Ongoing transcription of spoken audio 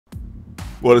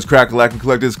What is crack, lack and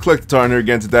collectors? Collect the Tyrant here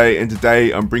again today, and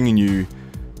today I'm bringing you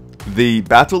the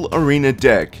Battle Arena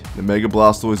deck, the Mega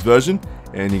Blastoise version,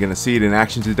 and you're going to see it in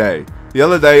action today. The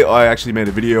other day I actually made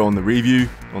a video on the review,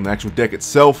 on the actual deck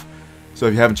itself, so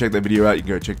if you haven't checked that video out, you can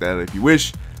go check that out if you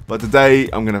wish. But today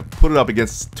I'm going to put it up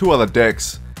against two other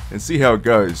decks and see how it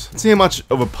goes, and see how much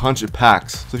of a punch it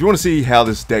packs. So if you want to see how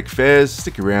this deck fares,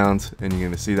 stick around and you're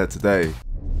going to see that today.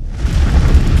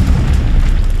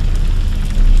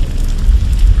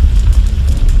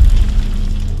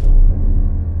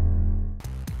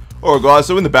 Alright guys,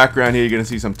 so in the background here you're going to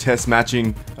see some test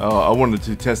matching. I wanted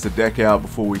to test the deck out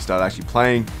before we start actually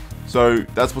playing. So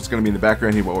that's what's going to be in the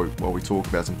background here while we talk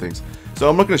about some things. So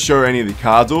I'm not going to show any of the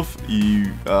cards off.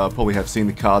 You probably have seen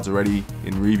the cards already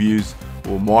in reviews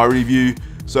or my review.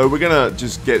 So we're going to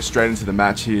just get straight into the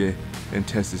match here and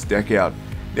test this deck out.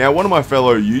 Now one of my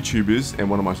fellow YouTubers and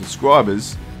one of my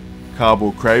subscribers,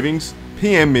 Cardboard Cravings,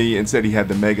 PM'd me and said he had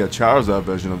the Mega Charizard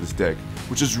version of this deck,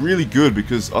 which is really good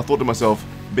because I thought to myself,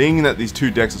 being that these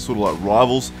two decks are sort of like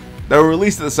rivals, they were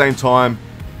released at the same time,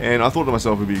 and I thought to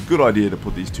myself it would be a good idea to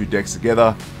put these two decks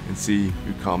together and see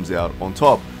who comes out on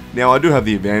top. Now I do have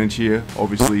the advantage here,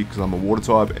 obviously, because I'm a water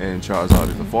type and Charizard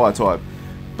is a fire type.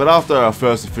 But after our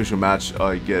first official match,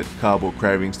 I get Cardboard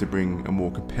Cravings to bring a more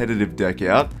competitive deck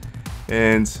out.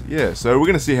 And yeah, so we're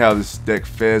going to see how this deck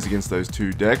fares against those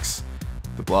two decks.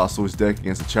 The Blastoise deck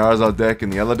against the Charizard deck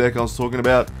and the other deck I was talking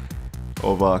about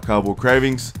of Cardboard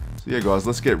Cravings. So yeah guys,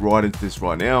 let's get right into this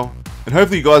right now. And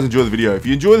hopefully you guys enjoy the video. If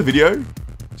you enjoy the video,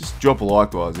 just drop a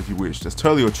like guys if you wish. That's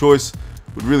totally your choice.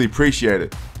 Would really appreciate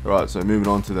it. Alright, so moving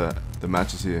on to the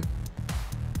matches here.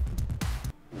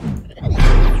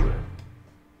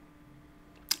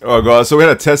 Alright guys, so we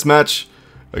had a test match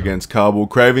against Cardboard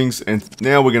Cravings, and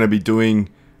now we're going to be doing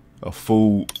a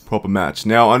full proper match.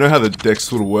 Now I know how the deck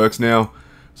sort of works now,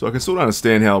 so I can sort of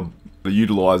understand how they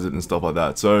utilize it and stuff like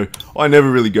that. So I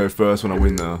never really go first when I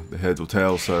win the heads or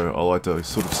tails, so I like to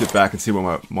sort of sit back and see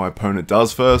what my opponent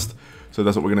does first. So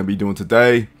that's what we're going to be doing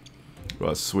today.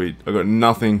 Right, sweet. I got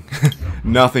nothing,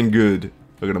 nothing good.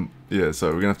 So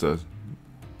we're gonna have to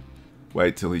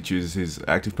wait till he chooses his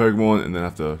active Pokemon, and then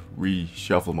have to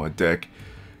reshuffle my deck,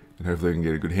 and hopefully I can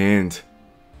get a good hand.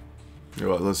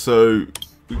 Alright, so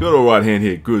we got a right hand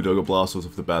here. Good. I got Blastoise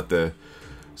off the bat there.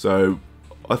 So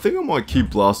I think I might keep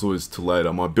Blastoise till later.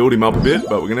 I might build him up a bit,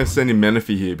 but we're going to send in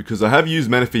Menifee here because I have used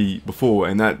Menifee before,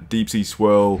 and that Deep Sea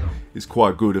Swirl is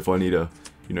quite good if I need to,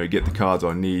 get the cards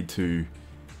I need to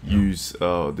use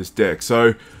this deck.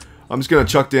 So I'm just going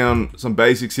to chuck down some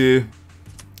basics here.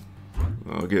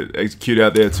 I'll get Execute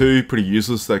out there too. Pretty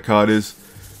useless that card is.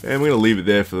 And we're going to leave it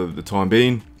there for the time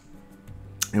being.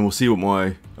 And we'll see what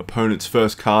my opponent's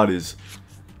first card is.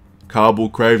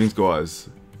 Cardboard Cravings, guys.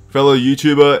 Fellow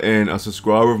YouTuber and a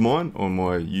subscriber of mine on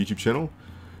my YouTube channel.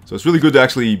 So it's really good to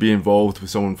actually be involved with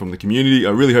someone from the community.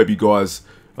 I really hope you guys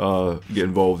get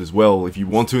involved as well. If you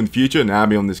want to in the future, and add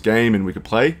me on this game and we can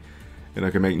play. And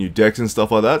I can make new decks and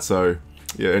stuff like that. So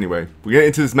yeah, anyway, we're getting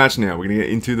into this match now. We're going to get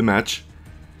into the match.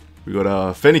 We got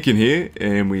Fennekin here,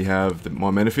 and we have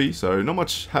my Menifee. So not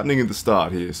much happening at the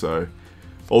start here. So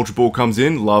Ultra Ball comes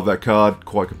in. Love that card.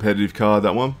 Quite competitive card,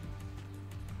 that one.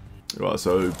 Right,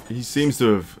 so he seems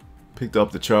to have picked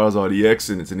up the Charizard EX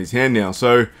and it's in his hand now.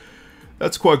 So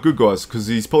that's quite good, guys, because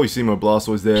he's probably seen my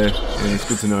Blastoise there, and it's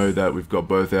good to know that we've got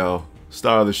both our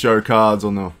star of the show cards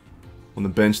on the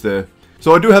bench there.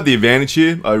 So I do have the advantage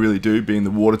here, I really do, being the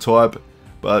water type,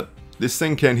 but this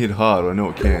thing can hit hard. I know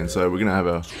it can. So we're gonna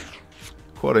have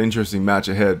quite an interesting match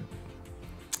ahead.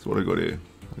 That's what I got here.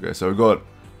 Okay, so we got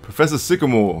Professor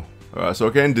Sycamore. Alright, so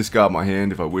I can discard my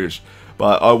hand if I wish,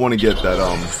 but I want to get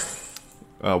that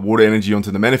water energy onto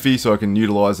the Menifee so I can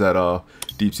utilize that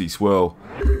Deep Sea Swirl,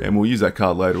 and we'll use that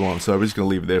card later on. So we're just going to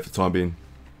leave it there for the time being.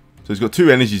 So he's got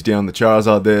two energies down the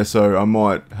Charizard there, so I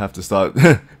might have to start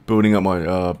building up my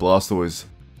Blastoise.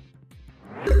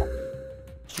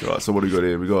 Alright, so what do we got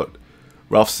here? We got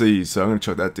Rough Seas, so I'm going to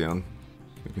chuck that down.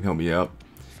 It can help me out.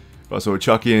 Alright, so we'll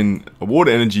chuck in a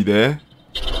water energy there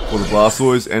for the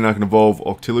Blastoise, and I can evolve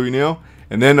Octillery now,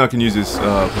 and then I can use this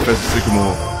Professor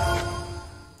Sycamore.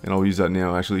 And I'll use that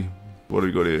now, actually. What do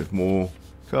we got here? More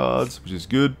cards, which is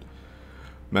good.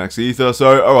 Max Ether.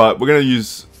 So, alright, we're going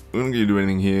to do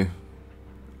anything here.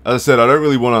 As I said, I don't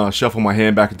really want to shuffle my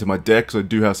hand back into my deck, because I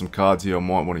do have some cards here I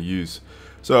might want to use.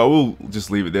 So I will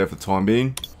just leave it there for the time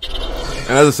being.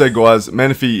 And as I said, guys,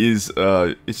 Menifee is,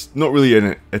 it's not really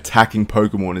an attacking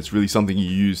Pokemon. It's really something you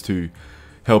use to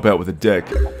help out with a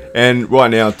deck. And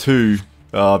right now, too,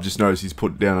 I've just noticed he's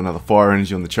put down another fire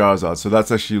energy on the Charizard, so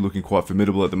that's actually looking quite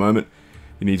formidable at the moment.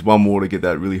 He needs one more to get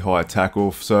that really high attack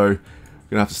off, so we're going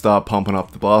to have to start pumping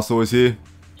up the Blastoise here.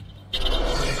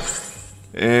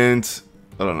 And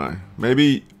I don't know.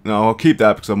 Maybe no, I'll keep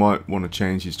that because I might want to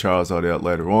change his Charizard out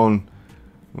later on.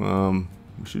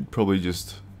 We should probably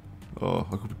just. Oh,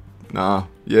 I could. Nah.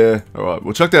 Yeah. All right.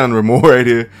 We'll chuck down Remoraid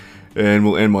here, and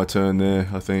we'll end my turn there.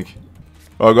 I think.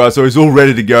 Alright guys, so he's all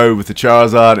ready to go with the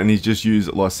Charizard, and he's just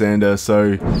used Lysander,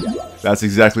 so that's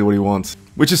exactly what he wants.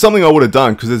 Which is something I would have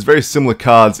done, because there's very similar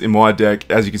cards in my deck.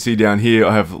 As you can see down here,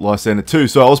 I have Lysander too,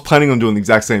 so I was planning on doing the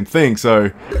exact same thing, so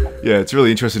yeah, it's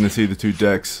really interesting to see the two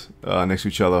decks next to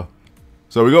each other.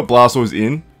 So we got Blastoise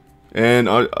in, and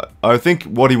I think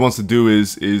what he wants to do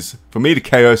is for me to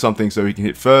KO something so he can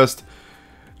hit first.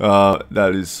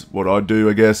 That is what I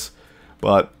do, I guess,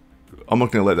 but I'm not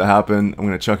going to let that happen. I'm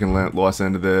going to chuck in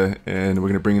Lysander there, and we're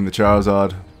going to bring in the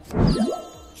Charizard.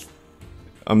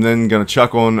 I'm then going to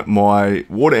chuck on my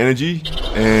Water Energy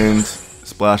and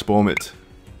Splash Bomb it.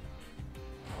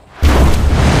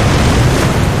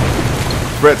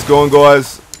 Threat's gone,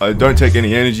 guys. I don't take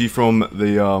any energy from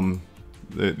the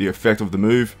effect of the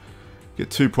move. Get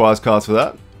 2 prize cards for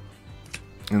that,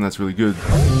 and that's really good.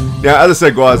 Now, as I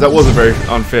said, guys, that was a very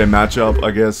unfair matchup, I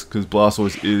guess, because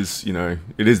Blastoise is, you know,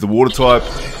 it is the water type.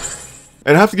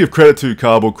 And I have to give credit to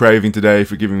Cardboard Craving today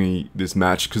for giving me this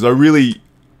match, because I really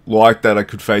like that I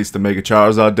could face the Mega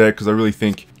Charizard deck, because I really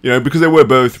think, you know, because they were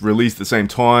both released at the same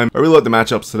time, I really like the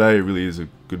matchups today. It really is a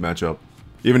good matchup.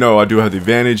 Even though I do have the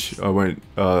advantage, I won't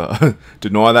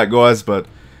deny that, guys, but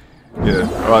yeah.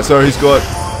 Alright, so he's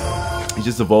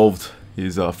just evolved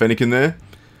his Fennekin there.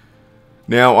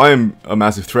 Now, I am a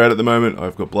massive threat at the moment.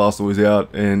 I've got Blastoise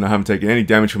out, and I haven't taken any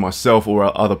damage from myself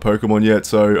or other Pokemon yet,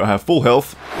 so I have full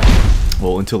health.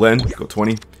 Well, until then, got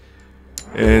 20.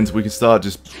 And we can start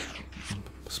just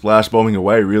splash bombing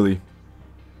away, really.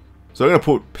 So I'm going to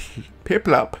put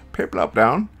Piplup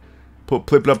down. Put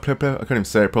Piplup, I can't even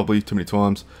say it properly too many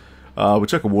times. We'll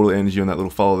check a Water Energy on that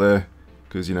little fella there,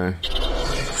 because, you know,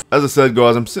 as I said,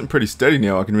 guys, I'm sitting pretty steady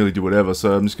now. I can really do whatever,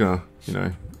 so I'm just going to, you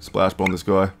know, splash bomb this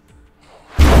guy.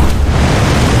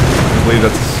 I believe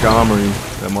that's a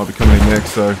Skarmory that might be coming in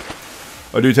next, so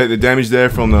I do take the damage there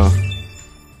from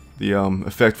the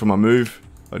effect from my move.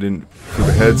 I didn't flip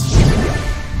the heads,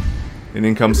 and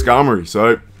in comes Skarmory.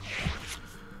 So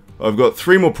I've got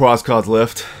 3 more prize cards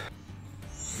left.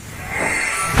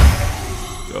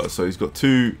 So he's got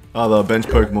 2 other bench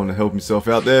Pokemon to help himself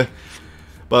out there,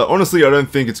 but honestly I don't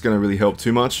think it's going to really help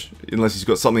too much unless he's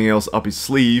got something else up his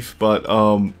sleeve. But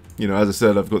you know, as I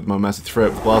said, I've got my massive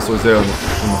threat with Blastoise there on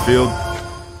the field,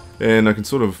 and I can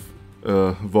sort of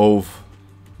evolve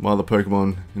my other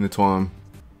Pokemon in the time.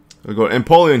 I've got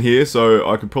Empoleon here, so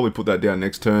I could probably put that down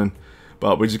next turn,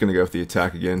 but we're just going to go with the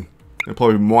attack again. I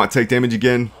probably might take damage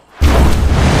again.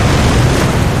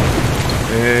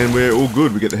 And we're all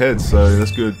good, we get the heads, so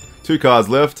that's good. 2 cards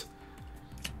left.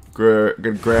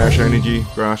 Grass Energy.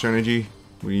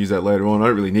 We can use that later on. I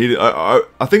don't really need it. I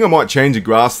think I might change the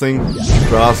grass thing.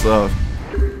 Grass,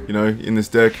 you know, in this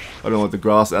deck. I don't like the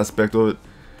grass aspect of it.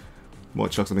 Might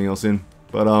chuck something else in.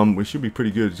 But we should be pretty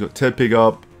good. He's got Tedpig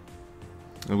up.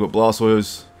 I've got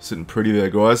Blastoise sitting pretty there,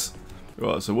 guys.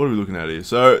 Right, so what are we looking at here?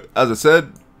 So, as I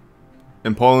said,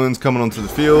 Empoleon's coming onto the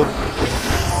field.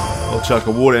 I'll chuck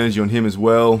a Water Energy on him as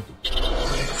well.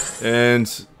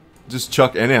 And just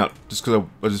chuck N out. Just because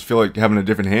I just feel like having a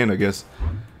different hand, I guess.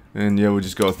 And yeah, we'll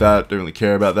just go with that. Don't really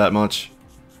care about that much.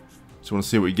 Just want to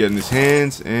see what we get in his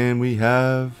hands. And we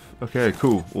have... Okay,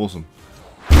 cool. Awesome.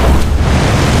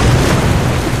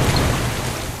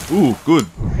 Ooh, good.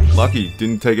 Lucky.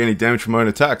 Didn't take any damage from my own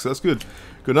attacks. So that's good.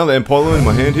 Got another Empoleon in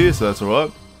my hand here, so that's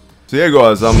alright. So yeah,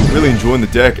 guys, I'm really enjoying the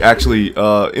deck. Actually,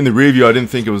 in the review, I didn't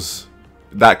think it was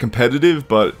that competitive,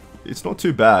 but it's not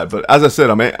too bad. But as I said,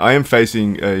 I am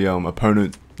facing a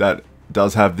opponent that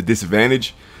does have the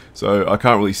disadvantage. So I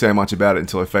can't really say much about it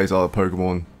until I face other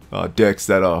Pokemon decks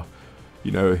that are,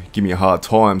 you know, give me a hard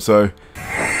time. So,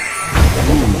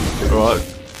 alright,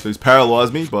 so he's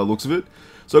paralyzed me by the looks of it.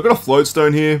 So I've got a Float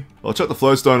Stone here. I'll chuck the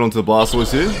Float Stone onto the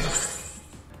Blastoise here.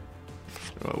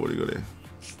 Alright, what do you got here?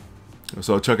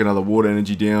 So I'll chuck another Water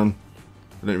Energy down.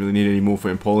 I don't really need any more for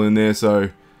Empoleon there, so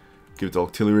give it to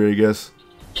Octillery, I guess.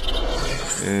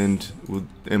 And we'll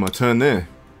end my turn there.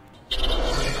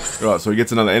 Right, so he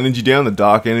gets another energy down, the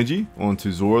Dark Energy,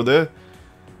 onto Zora there.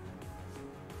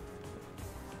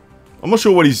 I'm not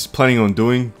sure what he's planning on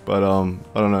doing, but I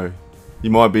don't know. He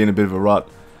might be in a bit of a rut.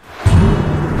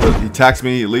 But he attacks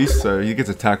me at least, so he gets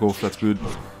a tackle, so that's good.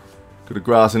 Got a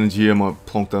Grass Energy here, I might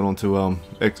plonk that onto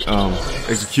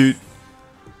Execute.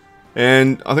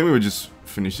 And I think we would just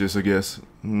finish this, I guess.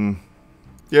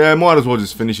 Yeah, I might as well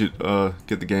just finish it,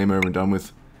 get the game over and done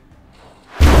with.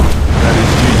 That is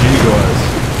GG,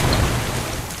 guys.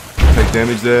 Take of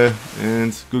damage there,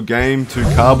 and good game to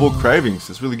Cardboard Cravings.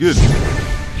 It's really good.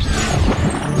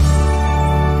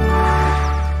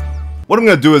 What I'm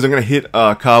going to do is I'm going to hit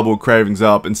Cardboard Cravings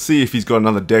up and see if he's got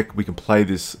another deck we can play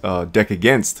this deck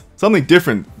against. Something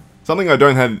different, something I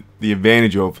don't have the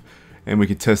advantage of, and we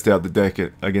can test out the deck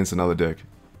against another deck.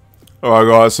 Alright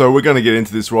guys, so we're going to get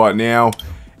into this right now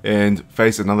and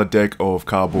face another deck of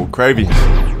Cardboard Cravings.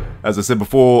 As I said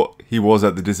before, he was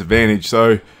at the disadvantage,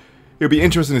 so it'll be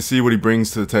interesting to see what he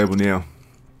brings to the table now.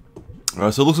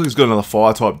 Alright, so it looks like he's got another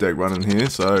fire type deck running here,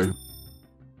 so...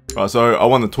 Alright, so I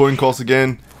won the toying cost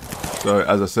again. So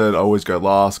as I said, I always go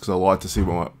last because I like to see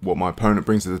what my opponent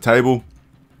brings to the table.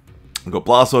 I've got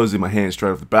Blastoise in my hand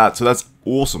straight off the bat, so that's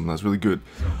awesome, that's really good.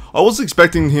 I was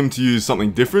expecting him to use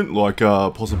something different, like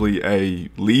possibly a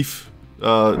leaf,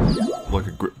 like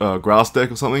a grass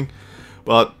deck or something.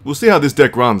 But we'll see how this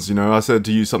deck runs, you know. I said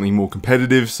to use something more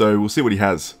competitive, so we'll see what he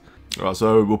has. Alright,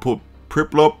 so we'll put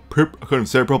Piplup, I couldn't even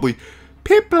say it properly,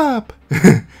 Piplup,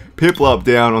 Piplup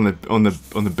down on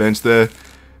the bench there,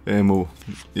 and we'll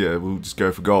just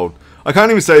go for gold. I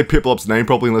can't even say Piplup's name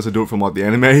properly unless I do it from like the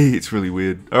anime. It's really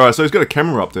weird. Alright, so he's got a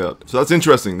Camerupt out. So that's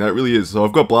interesting. That really is. So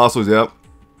I've got Blastoise out.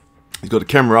 He's got a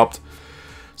Camerupt.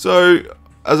 So,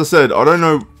 as I said, I don't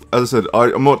know. As I said,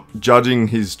 I'm not judging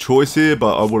his choice here,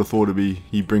 but I would have thought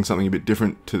he brings something a bit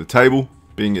different to the table,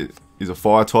 being it is a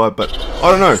fire type. But I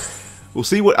don't know. We'll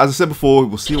see what, as I said before,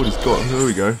 we'll see what he's got. There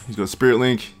we go. He's got a Spirit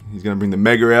Link. He's going to bring the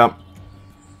Mega out.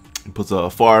 He puts a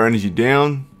Fire Energy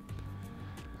down.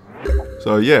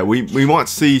 So yeah, we might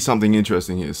see something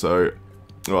interesting here. So,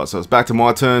 alright, so it's back to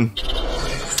my turn.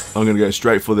 I'm going to go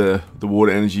straight for the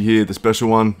Water Energy here, the special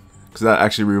one, because that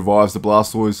actually revives the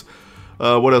Blastoise.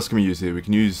 What else can we use here? We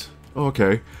can use... Oh,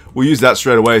 okay. We'll use that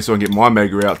straight away so I can get my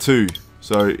Mega out too.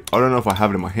 So, I don't know if I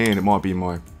have it in my hand. It might be in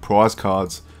my prize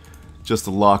cards. Just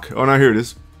the luck. Oh no, here it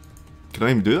is. Can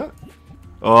I even do that?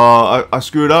 Oh, I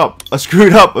screwed up. I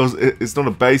screwed up. It's not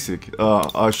a basic.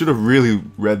 I should have really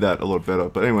read that a lot better.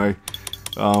 But anyway,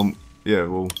 yeah,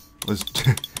 well,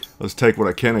 let's take what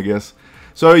I can, I guess.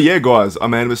 So yeah, guys, I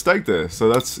made a mistake there. So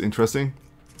that's interesting.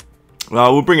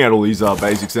 We'll bring out all these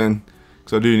basics then,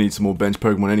 because I do need some more bench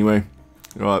Pokemon anyway.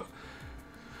 Alright.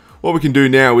 What we can do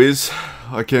now is,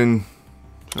 I could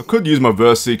use my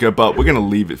Verse Seeker, but we're going to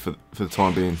leave it for the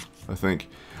time being, I think.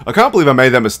 I can't believe I made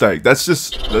that mistake. That's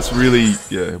really,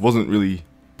 yeah, it wasn't really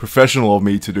professional of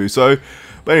me to do so.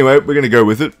 But anyway, we're going to go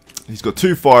with it. He's got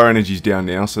 2 Fire Energies down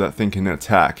now, so that thing can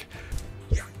attack.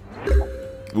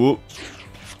 Ooh.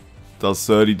 Does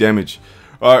 30 damage.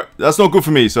 Alright, that's not good for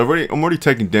me, so I'm already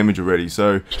taking damage already.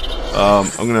 So,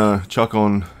 I'm going to chuck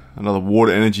on another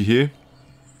Water Energy here.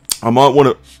 I might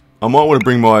want to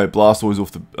bring my Blastoise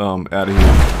off the, out of here.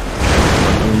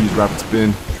 I'm going to use Rapid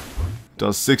Spin.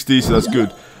 Does 60, so that's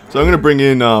good. So I'm going to bring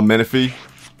in Menifee,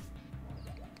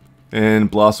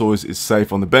 and Blastoise is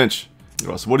safe on the bench.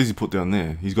 Right, so what does he put down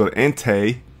there? He's got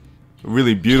Entei,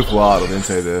 really beautiful art of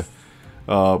Entei there.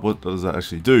 What does that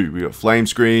actually do? We got Flame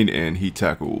Screen and Heat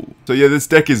Tackle. So yeah, this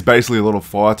deck is basically a lot of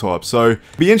fire types. So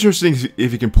it'd be interesting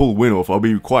if he can pull a win off. I'll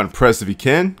be quite impressed if he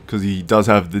can, because he does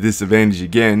have the disadvantage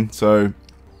again. So,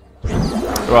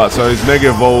 alright, so he's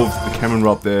Mega Evolved the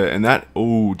Camerupt there, and that,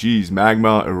 oh geez,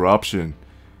 Magma Eruption.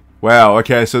 Wow,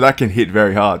 okay, so that can hit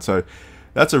very hard. So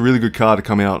that's a really good card to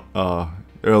come out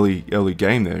early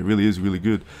game there. It really is really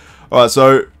good. Alright,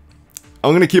 so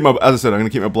I'm gonna keep my, as I said, I'm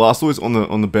gonna keep my Blastoise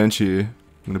on the bench here.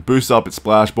 I'm gonna boost up its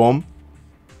Splash Bomb,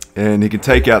 and he can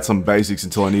take out some basics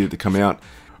until I need it to come out.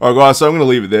 Alright guys, so I'm gonna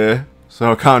leave it there.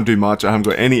 So I can't do much. I haven't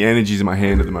got any energies in my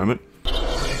hand at the moment.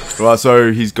 Alright,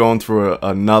 so he's gone through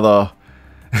another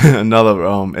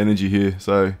energy here.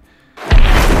 So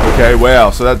okay,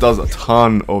 wow, so that does a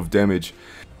ton of damage.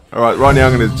 Alright, right now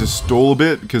I'm going to just stall a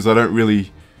bit, because I don't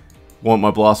really want my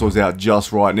Blastoise out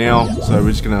just right now. So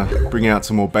we're just going to bring out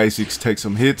some more basics, take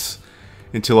some hits,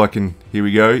 until I can, here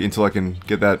we go, until I can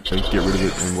get rid of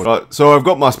it. And what. So I've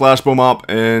got my Splash Bomb up,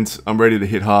 and I'm ready to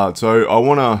hit hard. So I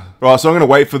want to, right, so I'm going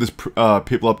to wait for this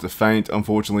Piplup to faint.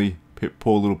 Unfortunately,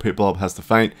 poor little Piplup has to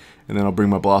faint, and then I'll bring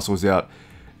my Blastoise out,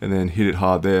 and then hit it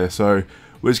hard there. So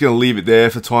we're just going to leave it there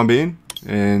for the time being.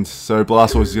 And so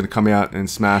Blastoise is going to come out and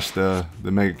smash the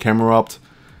Mega Camerupt,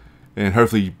 and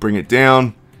hopefully bring it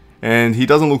down. And he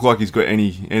doesn't look like he's got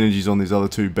any energies on these other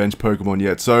 2 bench Pokemon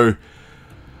yet. So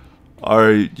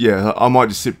I might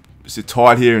just sit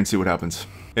tight here and see what happens.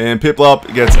 And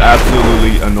Piplup gets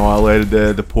absolutely annihilated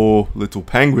there. The poor little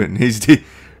penguin. He's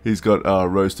got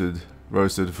roasted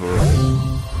for.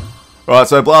 Alright,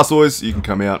 so Blastoise, you can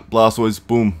come out. Blastoise,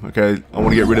 boom. Okay, I want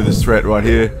to get rid of this threat right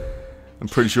here. I'm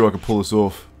pretty sure I can pull this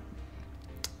off.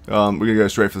 We're going to go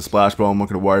straight for the Splash Bomb. I'm not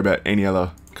going to worry about any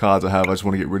other cards I have. I just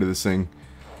want to get rid of this thing.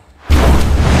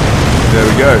 There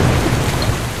we go.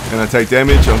 And I take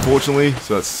damage, unfortunately,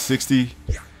 so that's 60.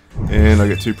 And I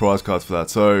get 2 prize cards for that.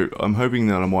 So I'm hoping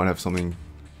that I might have something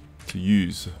to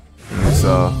use in this,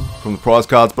 from the prize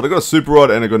cards. But I got a Super Rod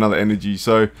and I got another energy,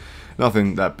 so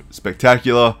nothing that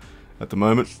spectacular at the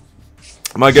moment.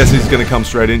 My guess is he's going to come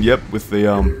straight in, yep, with the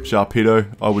Sharpedo.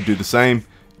 I would do the same,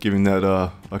 given that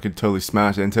I could totally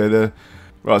smash Entei there.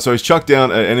 Right, so he's chucked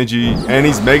down an energy, and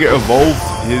he's Mega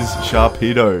Evolved his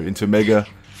Sharpedo into Mega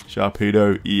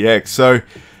Sharpedo EX. So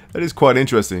that is quite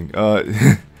interesting. A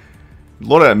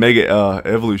lot of Mega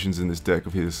evolutions in this deck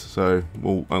of his. So,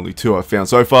 well, only 2 I've found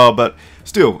so far, but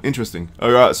still interesting.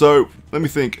 Alright, so let me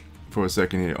think for a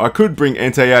second here. I could bring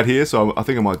Entei out here, so I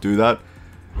think I might do that.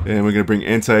 And we're going to bring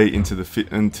Entei into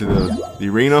the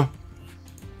arena.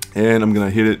 And I'm going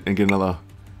to hit it and get another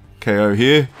KO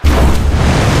here.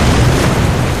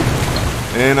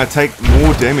 And I take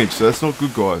more damage, so that's not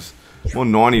good, guys. I'm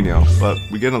on 90 now, but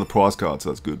we get another prize card, so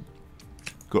that's good.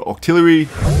 Got Octillery,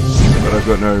 but I've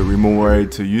got no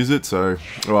Remorade to use it, so...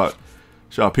 Alright,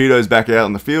 Sharpedo's back out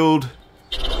in the field.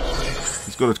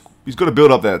 He's got to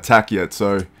build up that attack yet,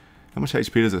 so... How much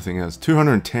HP does that thing have?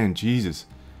 210, Jesus.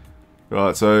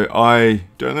 Right, so I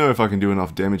don't know if I can do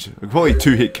enough damage. I could probably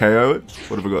 2-hit KO it.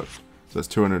 What have I got? So that's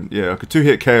 200. Yeah, I could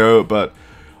 2-hit KO it, but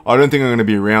I don't think I'm going to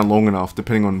be around long enough,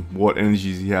 depending on what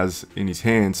energies he has in his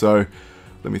hand. So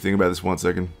let me think about this 1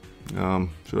 second.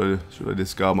 Should I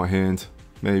discard my hand?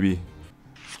 Maybe.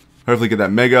 Hopefully get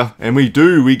that Mega, and we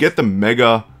do. We get the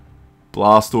Mega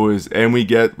Blastoise, and we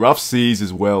get Rough Seas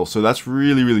as well. So that's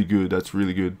really, really good. That's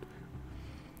really good.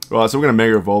 Right, so we're going to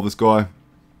Mega Evolve this guy.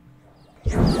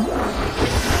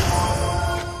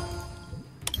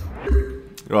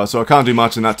 Right, so I can't do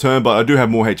much in that turn, but I do have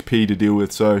more HP to deal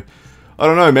with, so... I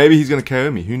don't know, maybe he's going to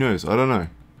KO me. Who knows? I don't know.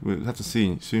 We'll have to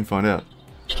see. Soon find out.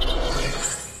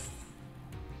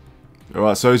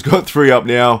 Alright, so he's got 3 up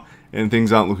now, and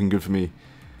things aren't looking good for me.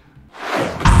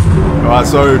 Alright,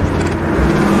 so...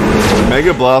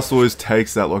 Mega Blastoise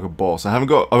takes that like a boss. I've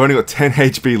only got 10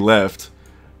 HP left,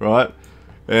 right?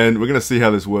 And we're going to see how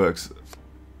this works.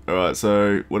 Alright,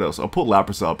 so what else? I'll put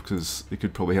Lapras up because it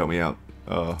could probably help me out.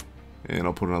 And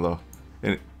I'll put another...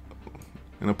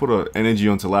 And I'll put an energy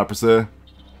onto Lapras there.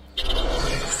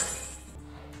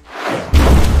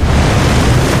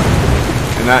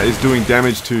 And that is doing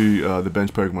damage to the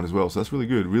bench Pokemon as well. So that's really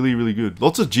good. Really, really good.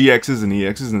 Lots of GXs and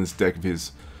EXs in this deck of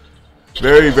his.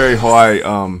 Very, very high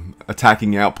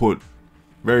attacking output.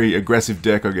 Very aggressive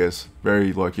deck, I guess.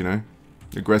 Very, like, you know,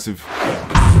 aggressive.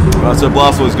 Alright, so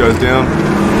Blastoise goes down.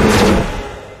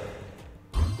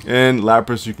 And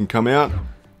Lapras, you can come out.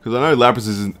 Because I know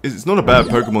Lapras it's not a bad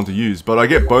Pokemon to use, but I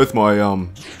get both my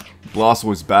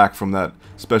Blastoise back from that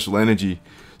special energy.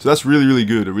 So that's really, really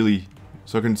good.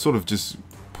 So I can sort of just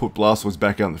put Blastoise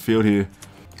back out in the field here.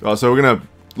 Alright, so we're going to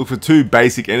look for 2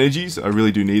 basic energies. I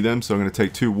really do need them, so I'm going to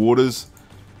take 2 waters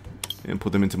and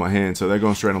put them into my hand. So they're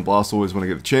going straight on Blastoise when I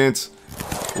get the chance.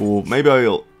 Or maybe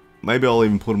I'll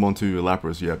even put them onto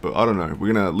Lapras yet, but I don't know.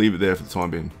 We're going to leave it there for the time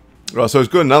being. Alright, so he's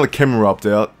got another Camerupt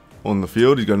out on the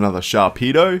field. He's got another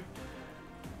Sharpedo.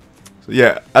 So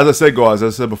yeah, as I said, guys,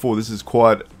 as I said before, this is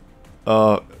quite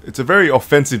it's a very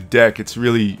offensive deck. It's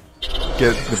really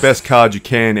get the best card you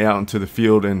can out into the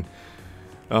field and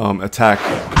attack.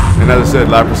 And as I said,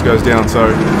 Lapras goes down,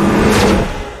 so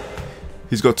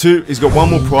he's got 1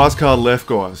 more prize card left,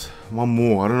 guys. 1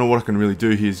 more. I don't know what I can really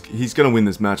do. He's gonna win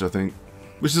this match, I think.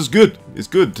 Which is good. It's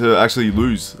good to actually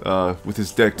lose with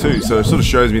his deck too. So it sort of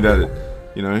shows me that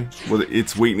you know, what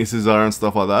its weaknesses are and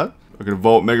stuff like that. I can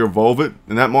Mega Evolve it,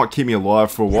 and that might keep me alive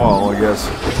for a while, I guess.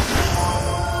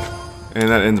 And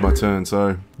that ends my turn,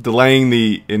 so... Delaying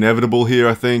the inevitable here,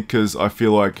 I think, because I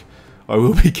feel like I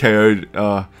will be KO'd.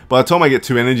 By the time I get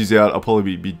 2 energies out, I'll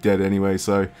probably be dead anyway,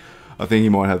 so... I think he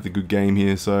might have the good game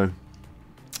here, so...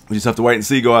 We just have to wait and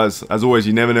see, guys. As always,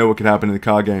 you never know what could happen in the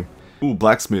card game. Ooh,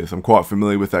 Blacksmith. I'm quite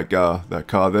familiar with that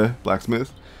card there,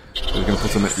 Blacksmith. So we're going to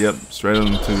put some, yep, straight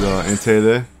onto Entei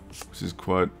there, which is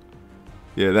quite,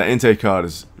 yeah, that Entei card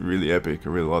is really epic. I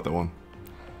really like that one.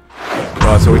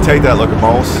 Right, so we take that like a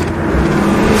boss.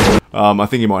 I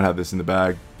think he might have this in the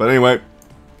bag. But anyway,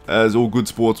 as all good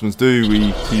sportsmen do,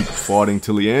 we keep fighting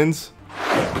till he ends.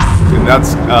 And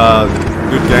that's a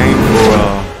good game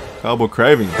for Cardboard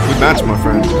Craving. Good match, my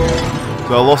friend.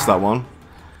 So I lost that one.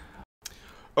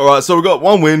 Alright, so we got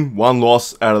 1 win, 1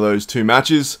 loss out of those 2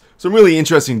 matches. Some really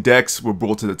interesting decks were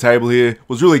brought to the table here.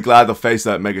 Was really glad to face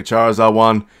that Mega Charizard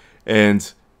one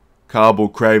and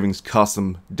Cardboard Craving's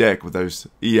custom deck with those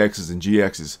EXs and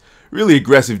GXs. Really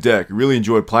aggressive deck. Really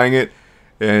enjoyed playing it.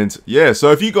 And yeah,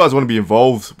 so if you guys want to be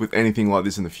involved with anything like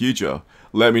this in the future,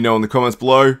 let me know in the comments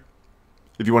below.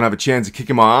 If you want to have a chance of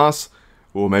kicking my ass,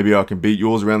 or maybe I can beat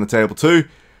yours around the table too,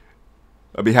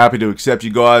 I'd be happy to accept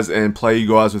you guys and play you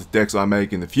guys with decks I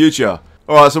make in the future.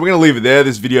 Alright, so we're going to leave it there.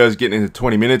 This video is getting into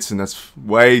 20 minutes, and that's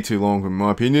way too long in my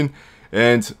opinion.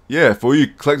 And yeah, for you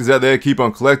collectors out there, keep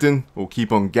on collecting, or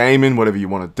keep on gaming, whatever you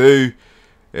want to do.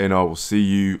 And I will see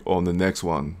you on the next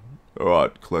one.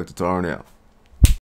 Alright, Collector Tyrant out.